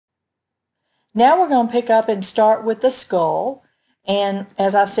Now we're going to pick up and start with the skull. And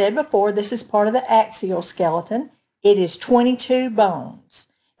as I said before, this is part of the axial skeleton. It is 22 bones.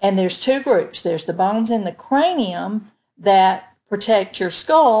 And there's two groups. There's the bones in the cranium that protect your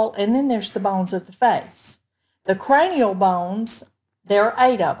skull, and then there's the bones of the face. The cranial bones, there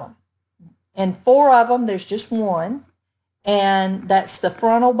are 8 of them. And 4 of them, there's just one. And that's the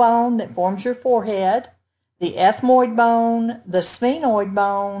frontal bone that forms your forehead, the ethmoid bone, the sphenoid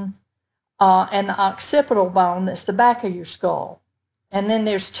bone, and the occipital bone, that's the back of your skull. And then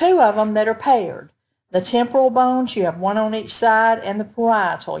there's 2 of them that are paired. The temporal bones, you have 1 on each side, and the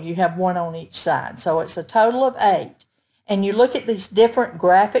parietal, you have 1 on each side. So it's a total of 8. And you look at these different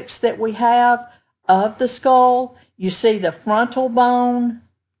graphics that we have of the skull, you see the frontal bone.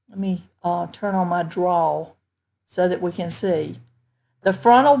 Let me turn on my draw so that we can see. The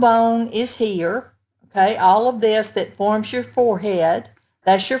frontal bone is here. Okay, all of this that forms your forehead,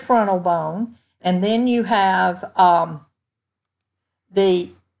 that's your frontal bone. And then you have the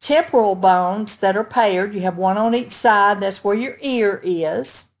temporal bones that are paired. You have 1 on each side. That's where your ear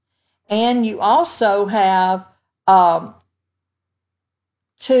is. And you also have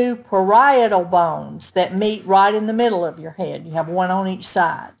 2 parietal bones that meet right in the middle of your head. You have 1 on each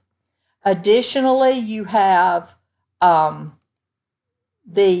side. Additionally, you have the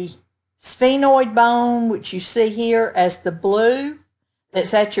sphenoid bone, which you see here as the blue,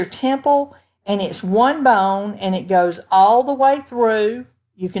 that's at your temple, and it's 1 bone, and it goes all the way through.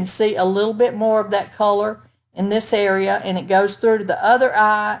 You can see a little bit more of that color in this area, and it goes through to the other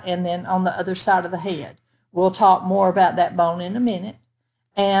eye and then on the other side of the head. We'll talk more about that bone in a minute.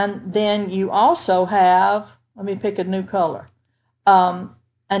 And then you also have, let me pick a new color, an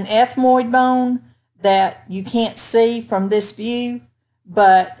ethmoid bone that you can't see from this view,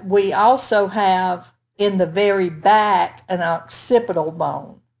 but we also have in the very back an occipital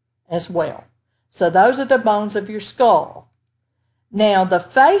bone as well. So those are the bones of your skull. Now the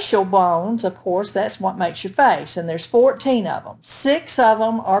facial bones, of course, that's what makes your face, and there's 14 of them. 6 of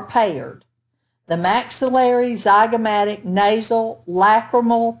them are paired. The maxillary, zygomatic, nasal,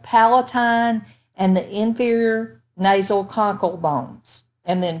 lacrimal, palatine, and the inferior nasal coccygeal bones.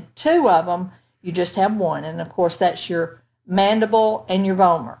 And then 2 of them, you just have 1, and of course that's your mandible and your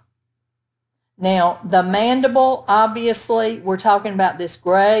vomer. Now, the mandible, obviously, we're talking about this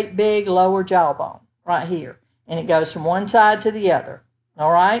great big lower jawbone right here, and it goes from one side to the other,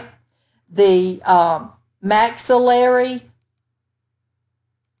 all right? The maxillary,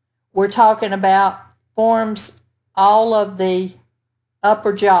 we're talking about, forms all of the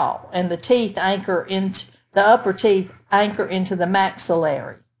upper jaw, and the teeth anchor into the upper teeth anchor into the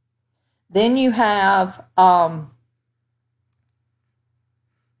maxillary. Then you have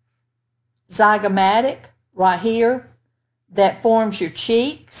zygomatic right here that forms your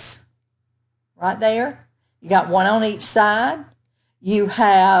cheeks right there. You got 1 on each side. You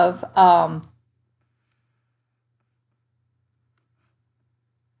have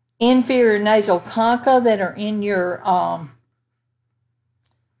inferior nasal concha that are in your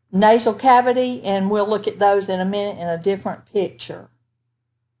nasal cavity, and we'll look at those in a minute in a different picture.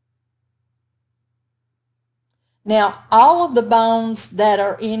 Now, all of the bones that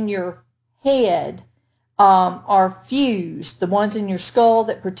are in your head are fused. The ones in your skull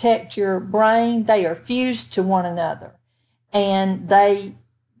that protect your brain, they are fused to one another. And they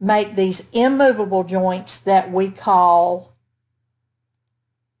make these immovable joints that we call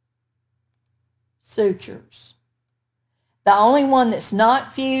sutures. The only one that's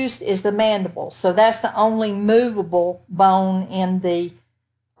not fused is the mandible. So that's the only movable bone in the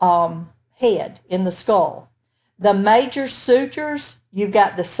head, in the skull. The major sutures, you've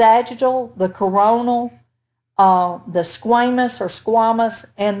got the sagittal, the coronal, the squamous or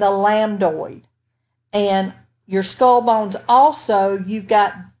squamous, and the lambdoid. And your skull bones also, you've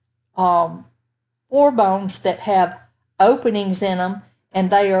got 4 bones that have openings in them,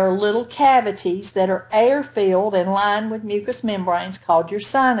 and they are little cavities that are air-filled and lined with mucous membranes called your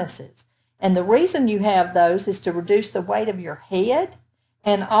sinuses. And the reason you have those is to reduce the weight of your head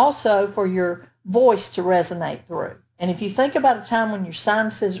and also for your voice to resonate through. And if you think about a time when your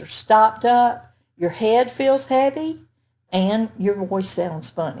sinuses are stopped up, your head feels heavy and your voice sounds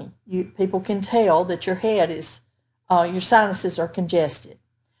funny. People can tell that your head is, your sinuses are congested.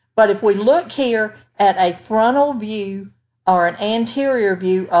 But if we look here at a frontal view or an anterior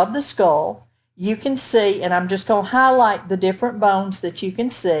view of the skull, you can see, and I'm just going to highlight the different bones that you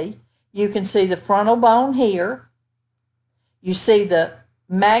can see. You can see the frontal bone here. You see the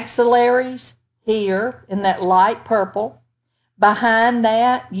maxillaries here in that light purple. Behind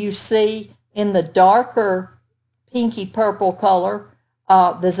that, you see in the darker pinky purple color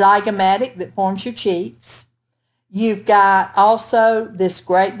the zygomatic that forms your cheeks. You've got also this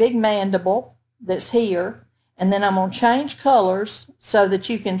great big mandible that's here. And then I'm going to change colors so that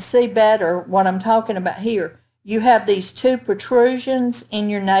you can see better what I'm talking about here. You have these two protrusions in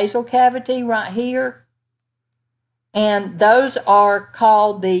your nasal cavity right here. And those are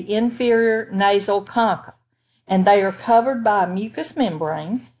called the inferior nasal concha. And they are covered by a mucous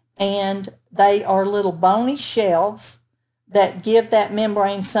membrane. And they are little bony shelves that give that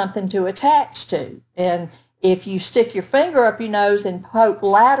membrane something to attach to. And if you stick your finger up your nose and poke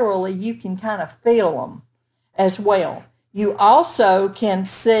laterally, you can kind of feel them as well. You also can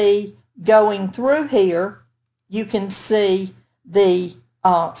see going through here, you can see the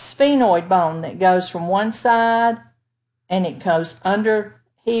sphenoid bone that goes from one side and it goes under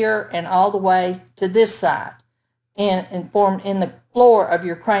here and all the way to this side and formed in the floor of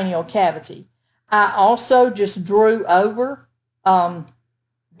your cranial cavity. I also just drew over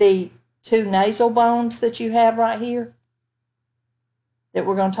the two nasal bones that you have right here that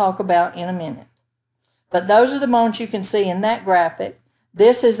we're going to talk about in a minute. But those are the bones you can see in that graphic.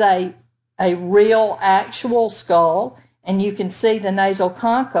 This is a real actual skull, and you can see the nasal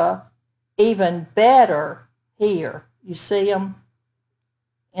concha even better here. You see them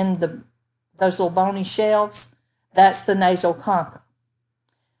in those little bony shelves? That's the nasal concha.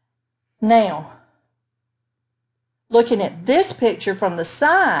 Now, looking at this picture from the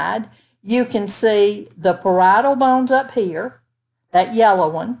side, you can see the parietal bones up here, that yellow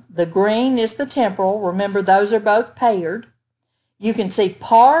one. The green is the temporal. Remember, those are both paired. You can see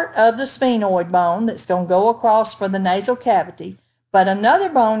part of the sphenoid bone that's going to go across for the nasal cavity. But another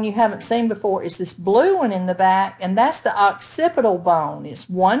bone you haven't seen before is this blue one in the back, and that's the occipital bone. It's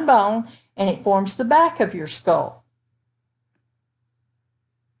one bone, and it forms the back of your skull.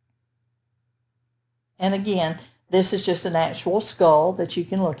 And again, this is just an actual skull that you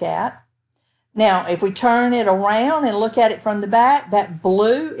can look at. Now, if we turn it around and look at it from the back, that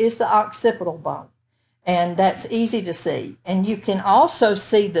blue is the occipital bone. And that's easy to see. And you can also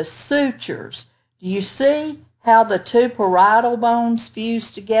see the sutures. Do you see how the two parietal bones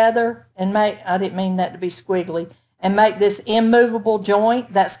fuse together and make, I didn't mean that to be squiggly, and make this immovable joint?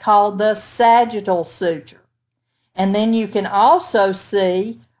 That's called the sagittal suture. And then you can also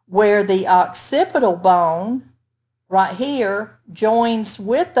see where the occipital bone right here joins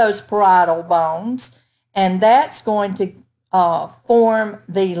with those parietal bones, and that's going to form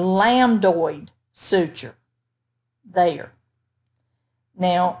the lambdoid suture there.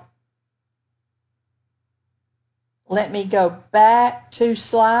 Now, let me go back 2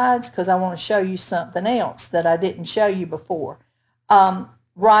 slides because I want to show you something else that I didn't show you before.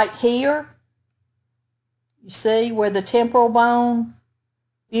 Right here, you see where the temporal bone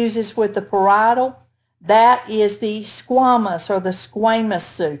fuses with the parietal? That is the squamous or the squamous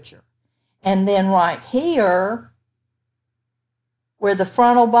suture. And then right here, where the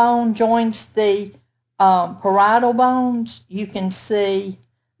frontal bone joins the parietal bones, you can see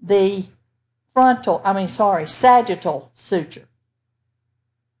the sagittal suture.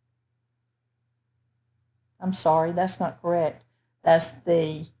 I'm sorry, that's not correct. That's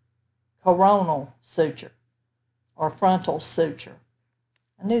the coronal suture or frontal suture.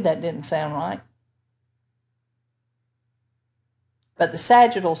 I knew that didn't sound right. But the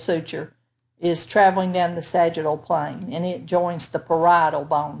sagittal suture is traveling down the sagittal plane, and it joins the parietal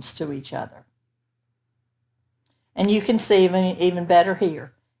bones to each other. And you can see even better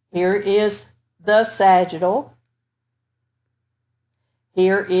here. Here is the sagittal.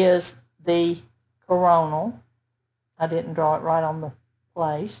 Here is the coronal. I didn't draw it right on the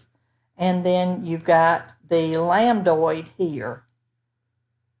place. And then you've got the lambdoid here.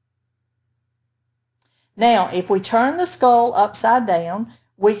 Now, if we turn the skull upside down,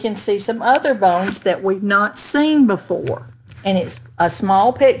 we can see some other bones that we've not seen before. And it's a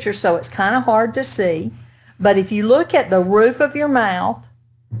small picture, so it's kind of hard to see. But if you look at the roof of your mouth,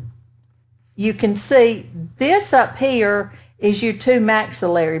 you can see this up here is your two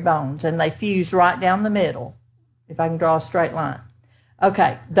maxillary bones, and they fuse right down the middle, if I can draw a straight line.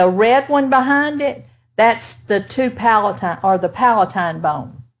 Okay, the red one behind it, that's the the palatine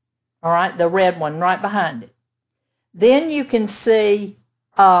bone. All right, the red one right behind it. Then you can see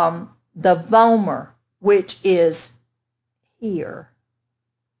the vomer, which is here.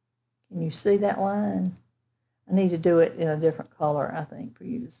 Can you see that line? I need to do it in a different color, I think, for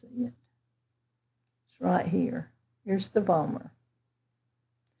you to see it. It's right here. Here's the vomer.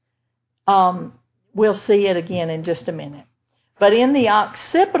 We'll see it again in just a minute. But in the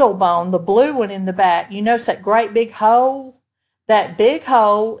occipital bone, the blue one in the back, you notice that great big hole? That big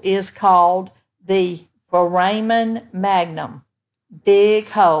hole is called the foramen magnum. big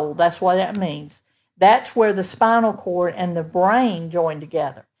hole. That's what that means. That's where the spinal cord and the brain join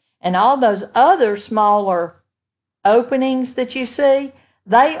together. And all those other smaller openings that you see,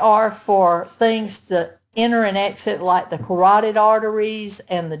 they are for things to enter and exit, like the carotid arteries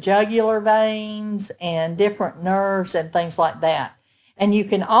and the jugular veins and different nerves and things like that. And you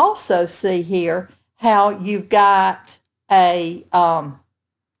can also see here how you've got a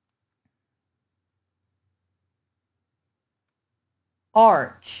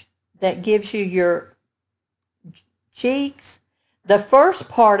arch that gives you your cheeks. The first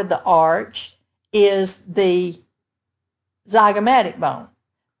part of the arch is the zygomatic bone,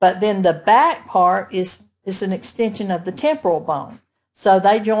 but then the back part is an extension of the temporal bone. So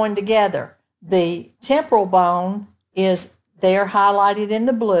they join together. The temporal bone is there highlighted in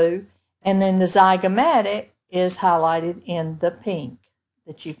the blue, and then the zygomatic is highlighted in the pink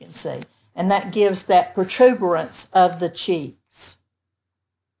that you can see. And that gives that protuberance of the cheeks.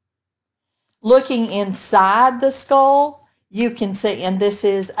 Looking inside the skull, you can see, and this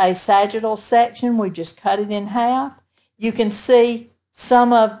is a sagittal section, we just cut it in half. You can see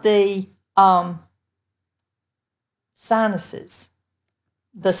some of the sinuses.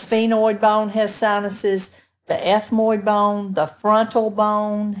 The sphenoid bone has sinuses, the ethmoid bone, the frontal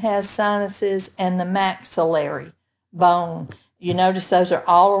bone has sinuses, and the maxillary bone. You notice those are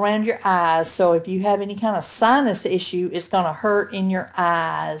all around your eyes, so if you have any kind of sinus issue, it's going to hurt in your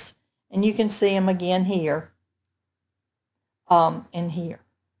eyes. And you can see them again here and here.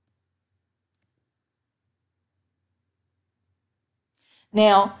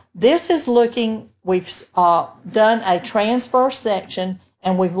 Now, this is looking, we've done a transverse section,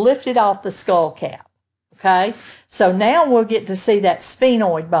 and we've lifted off the skull cap, okay? So now we'll get to see that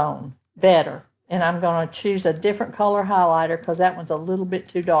sphenoid bone better, and I'm going to choose a different color highlighter because that one's a little bit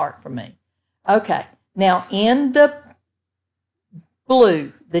too dark for me. Okay, now in the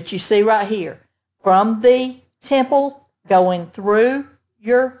blue that you see right here, from the temple going through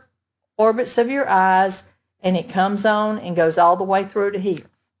your orbits of your eyes, and it comes on and goes all the way through to here.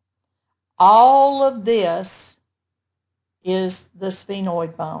 All of this is the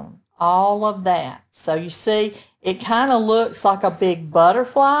sphenoid bone, all of that. So you see, it kind of looks like a big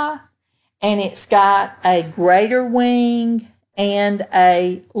butterfly, and it's got a greater wing and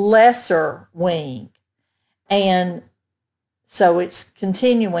a lesser wing. And so it's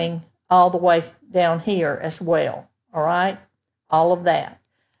continuing all the way down here as well, all right? All of that.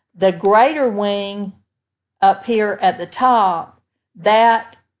 The greater wing up here at the top,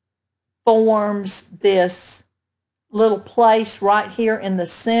 that forms this little place right here in the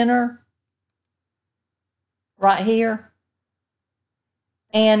center, right here.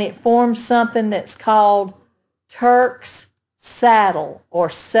 And it forms something that's called Turk's saddle, or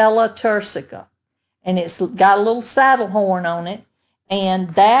sella turcica. And it's got a little saddle horn on it. And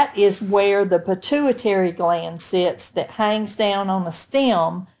that is where the pituitary gland sits that hangs down on the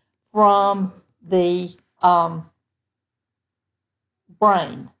stem from the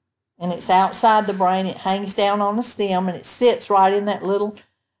brain. And it's outside the brain. It hangs down on the stem, and it sits right in that little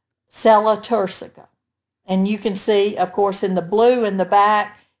sella turcica. And you can see, of course, in the blue in the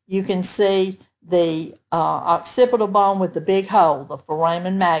back, you can see the occipital bone with the big hole, the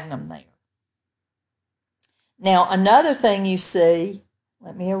foramen magnum there. Now, another thing you see,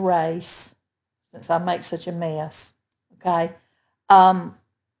 let me erase since I make such a mess, okay? Do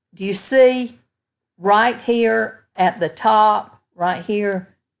you see right here at the top, right here,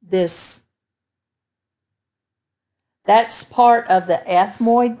 that's part of the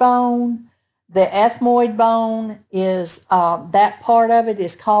ethmoid bone. The ethmoid bone is, that part of it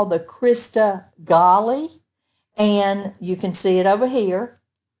is called the crista galli, and you can see it over here,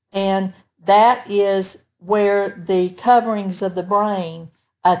 and that is where the coverings of the brain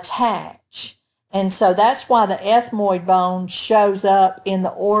attach. And so that's why the ethmoid bone shows up in the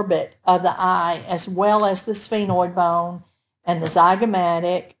orbit of the eye, as well as the sphenoid bone and the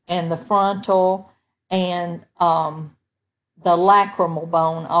zygomatic and the frontal, and the lacrimal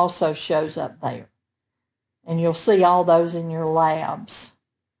bone also shows up there. And you'll see all those in your labs.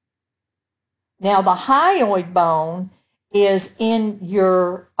 Now, the hyoid bone is in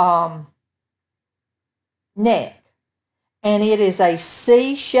your neck, and it is a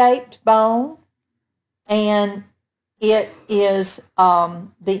C-shaped bone, and it is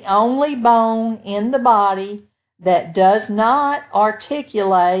the only bone in the body that does not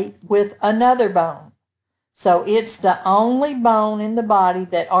articulate with another bone. So it's the only bone in the body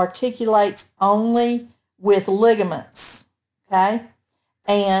that articulates only with ligaments, okay?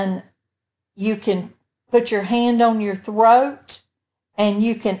 And you can put your hand on your throat, and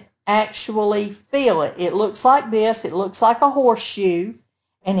you can actually feel it. It looks like this. It looks like a horseshoe,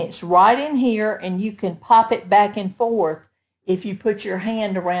 and it's right in here, and you can pop it back and forth if you put your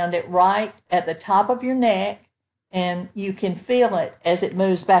hand around it right at the top of your neck, and you can feel it as it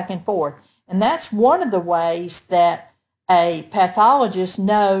moves back and forth. And that's one of the ways that a pathologist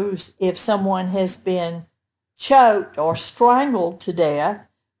knows if someone has been choked or strangled to death,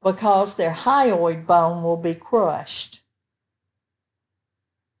 because their hyoid bone will be crushed.